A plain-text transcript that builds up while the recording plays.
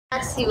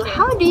Ask you,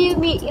 how do you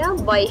meet your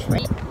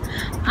boyfriend?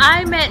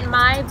 I met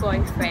my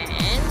boyfriend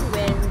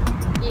when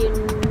in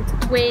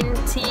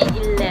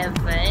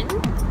 2011.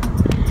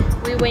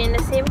 We were in the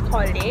same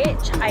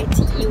college,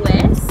 ITE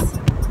West.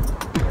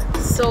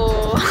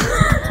 So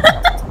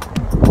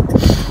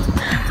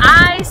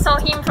I saw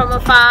him from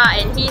afar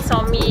and he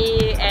saw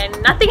me,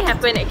 and nothing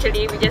happened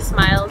actually. We just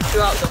smiled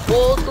throughout the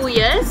whole 2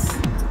 years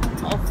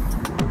of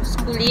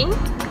schooling.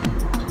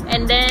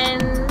 And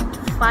then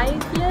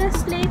 5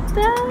 years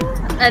later,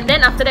 and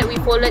then after that we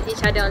followed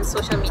each other on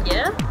social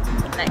media,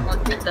 like on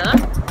Twitter.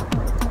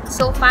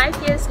 So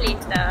 5 years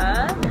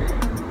later,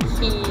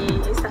 he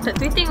started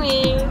tweeting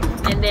me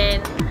and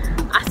then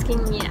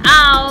asking me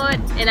out,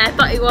 and I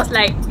thought it was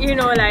like, you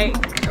know, like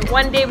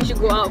one day we should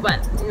go out, but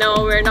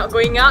no, we're not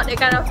going out, that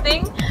kind of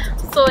thing.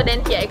 So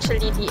then he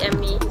actually DM'd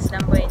me his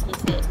number and he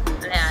said,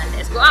 yeah,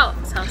 let's go out.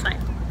 So I was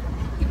like,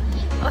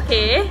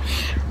 okay.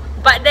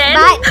 But then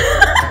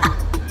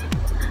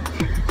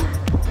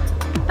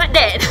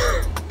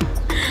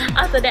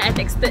after that I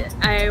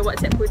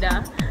WhatsApp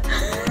Huda.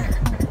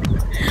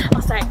 I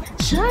was like,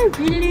 should I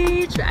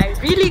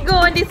really go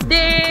on this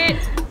date?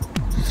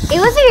 It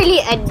wasn't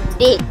really a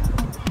date.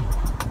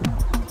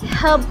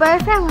 Her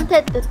boyfriend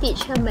wanted to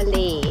teach her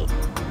Malay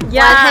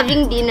while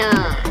having dinner.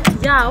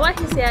 Yeah, what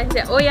he said,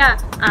 oh yeah,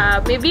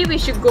 maybe we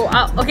should go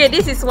out. Okay,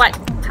 this is what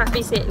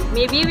Hafiz said.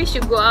 Maybe we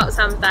should go out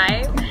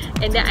sometime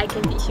and then I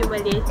can teach you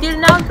Malay. Till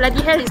now,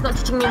 bloody hell, he's not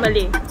teaching me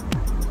Malay.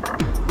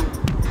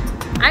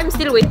 I'm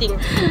still waiting.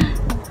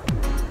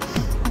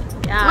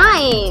 Yeah.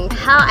 Mine,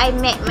 how I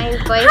met my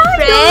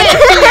boyfriend.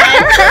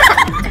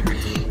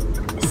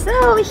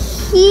 So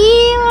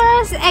he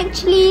was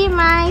actually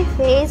my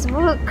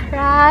Facebook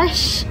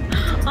crush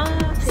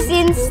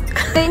since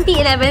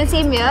 2011,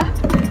 same year,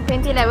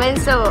 2011.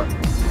 So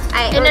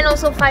and then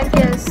also 5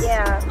 years.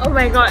 Yeah. Oh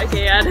my god.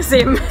 Okay, yeah, the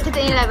same.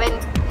 2011,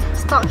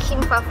 stalked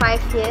him for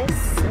 5 years,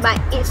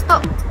 but it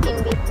stopped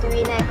in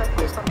between. I have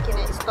to stalking.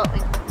 I stopped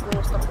and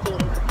continue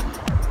stalking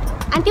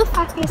until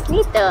 5 years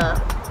later.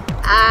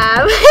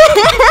 I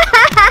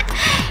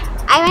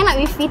went out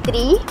with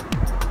Fitri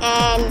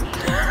and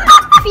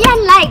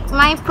Fian liked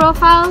my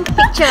profile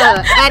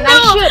picture, and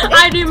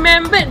I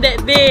remembered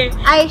that day.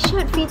 I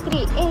showed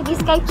Fitri, hey,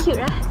 this guy cute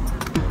lah.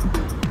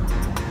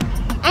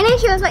 And then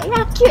she was like,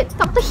 yeah, cute,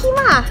 talk to him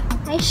ah.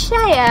 I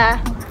shy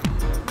ah.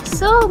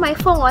 So my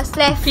phone was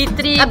left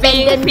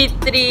abandoned.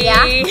 Fitri.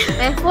 Yeah,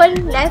 my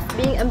phone left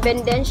being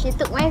abandoned. She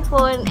took my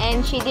phone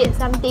and she did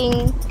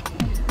something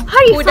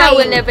horrifying. Huda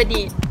will never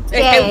do.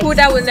 Yes.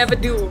 Huda will never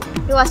do.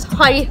 It was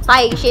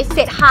horrifying. She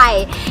said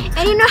hi,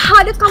 and you know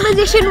how the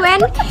conversation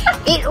went?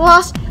 It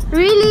was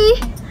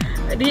really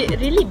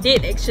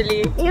did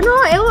actually. You know,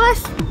 it was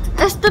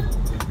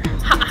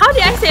how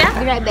did I say?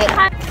 Be right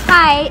back.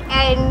 Hi,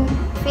 and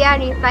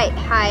Fia replied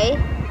hi,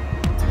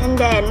 and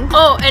then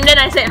and then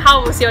I said,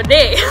 how was your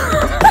day?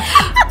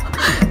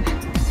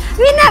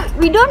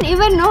 we don't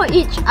even know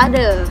each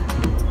other,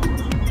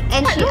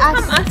 and she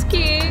asked, I'm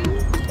asking,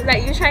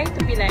 like you trying to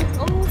be like,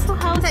 oh, so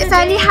how's your day?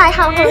 Suddenly, hi,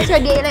 how was your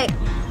day? Like,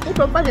 ni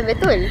perempuan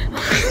betul.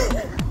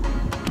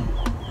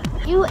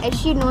 You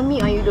actually know me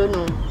or you don't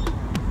know?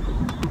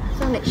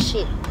 Sound like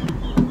shit.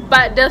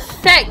 But the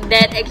fact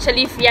that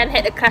actually Fian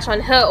had a crush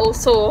on her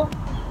also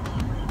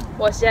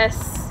was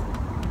just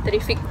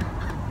terrific.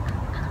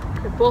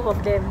 The both of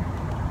them.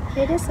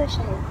 They're just so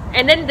shy.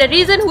 And then the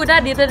reason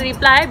Huda didn't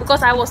reply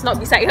because I was not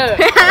beside her.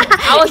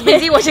 I was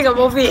busy watching a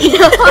movie.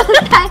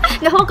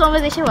 The whole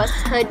conversation was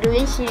her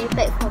doing. She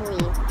replied for me.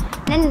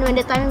 Then when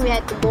the time we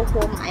had to go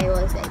home, I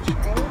was actually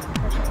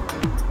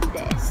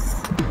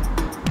this.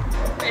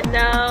 And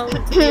now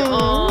we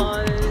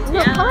all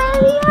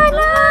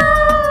Rozlyana.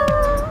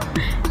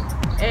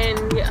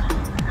 And yeah,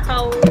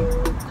 how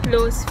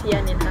close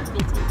Fian and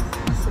Hafiz is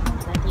so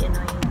bloody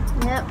annoying.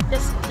 Yep.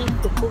 Just leave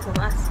the both of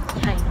us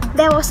behind.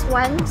 There was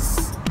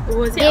once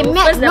Was it they our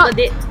met, first double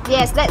date?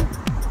 Yes, they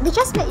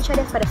just met each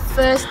other for the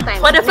first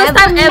time. For the first Never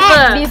time met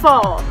ever.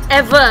 before.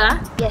 Ever?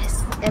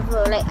 Yes,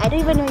 ever. Like, I don't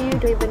even know you,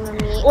 don't even know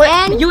me.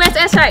 And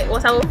USS, right,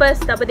 was our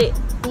first double date.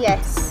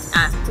 Yes.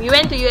 We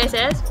went to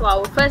USS for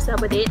our first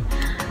double date.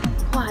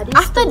 Wow,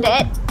 After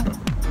that,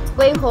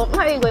 going home,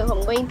 not really going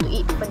home, going to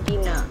eat for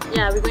dinner.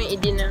 Yeah, we're going to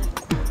eat dinner.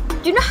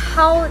 Do you know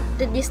how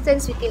the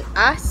distance between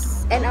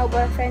us and our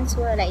boyfriends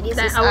were? Like, this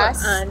Like is our,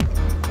 us,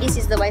 this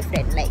is the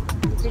boyfriend. Like,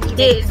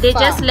 they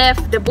just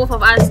left the both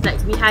of us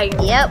like behind.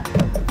 Yep.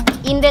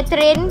 In the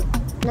train,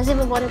 doesn't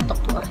even bother to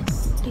talk to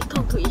us. They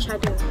talk to each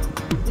other.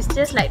 It's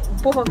just like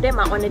both of them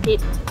are on a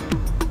date.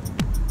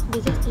 They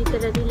just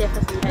literally left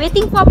us behind.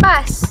 Waiting for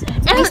bus.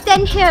 And we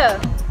stand here.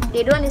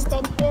 They don't want to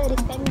stand here, they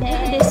stand there.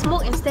 Yeah, they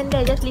smoke and stand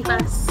there, just leave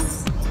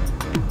us.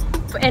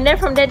 And then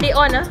from that day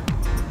on,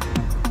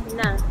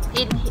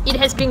 it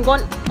has been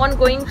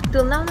ongoing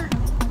till now.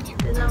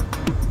 Till now.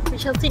 We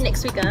shall see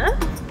next week.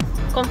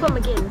 Confirm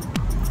again.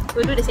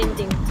 We'll do the same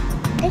thing.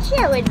 Actually,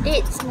 our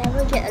dates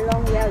never get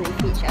along well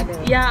with each other.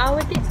 Yeah,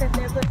 our dates have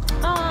never.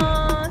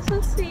 Oh,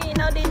 so sweet.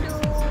 Now they do.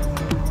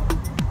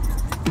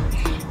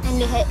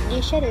 And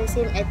they share the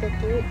same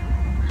attitude.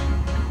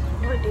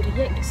 god, they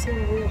react the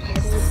same way.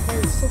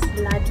 It's so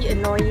bloody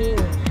annoying.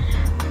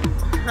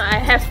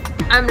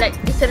 I'm like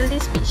literally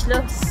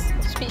speechless.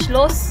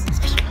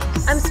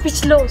 I'm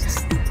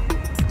speechless.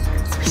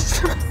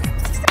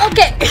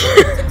 Okay.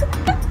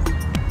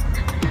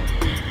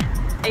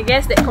 I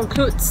guess that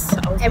concludes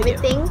our video.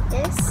 Everything,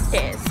 yes.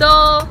 Okay,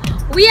 so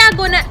we are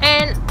gonna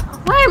end.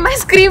 Why am I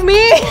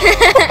screaming?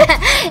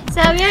 So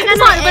we are It's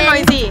not even gonna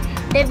end noisy.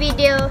 the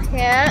video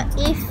here.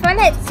 If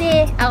let's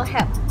say I'll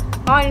help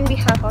on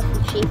behalf of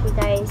Fitri, if you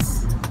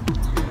guys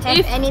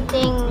have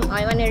anything or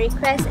you wanna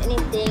request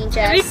anything,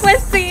 just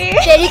Request it.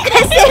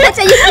 request it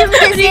macam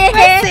YouTuber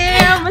Request it.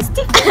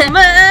 Mesti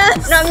famous.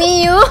 Not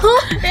me, you.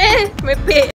 Mepek.